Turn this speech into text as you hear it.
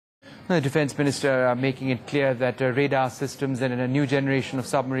The Defence Minister making it clear that radar systems and a new generation of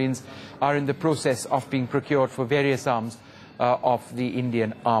submarines are in the process of being procured for various arms of the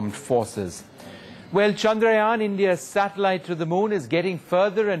Indian Armed Forces. Well, Chandrayaan, India's satellite to the moon, is getting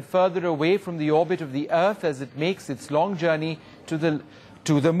further and further away from the orbit of the Earth as it makes its long journey to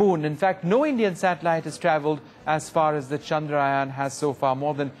the moon. In fact, no Indian satellite has travelled as far as the Chandrayaan has so far,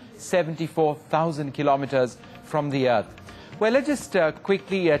 more than 74,000 kilometers from the Earth. Well, let's just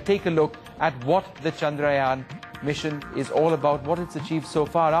quickly take a look at what the Chandrayaan mission is all about, what it's achieved so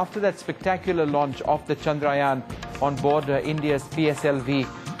far. After that spectacular launch of the Chandrayaan on board India's PSLV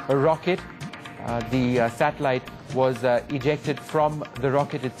rocket, the satellite was ejected from the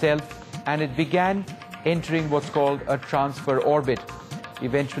rocket itself and it began entering what's called a transfer orbit,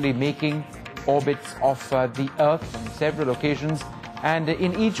 eventually making orbits of the Earth on several occasions, and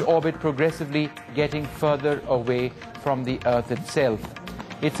in each orbit progressively getting further away from the Earth itself.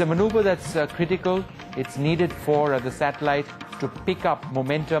 It's a maneuver that's critical. It's needed for the satellite to pick up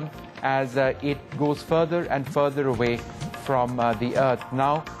momentum as it goes further and further away from the Earth.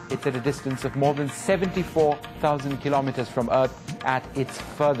 Now it's at a distance of more than 74,000 kilometers from Earth at its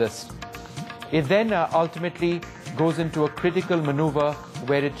furthest. It then ultimately goes into a critical maneuver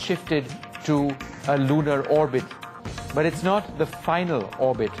where it shifted to a lunar orbit. But it's not the final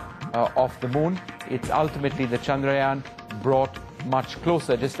orbit of the moon. It's ultimately the Chandrayaan brought much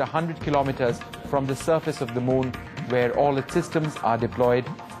closer, just 100 kilometers from the surface of the moon, where all its systems are deployed.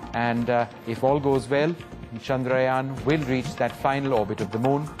 And if all goes well, Chandrayaan will reach that final orbit of the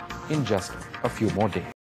moon in just a few more days.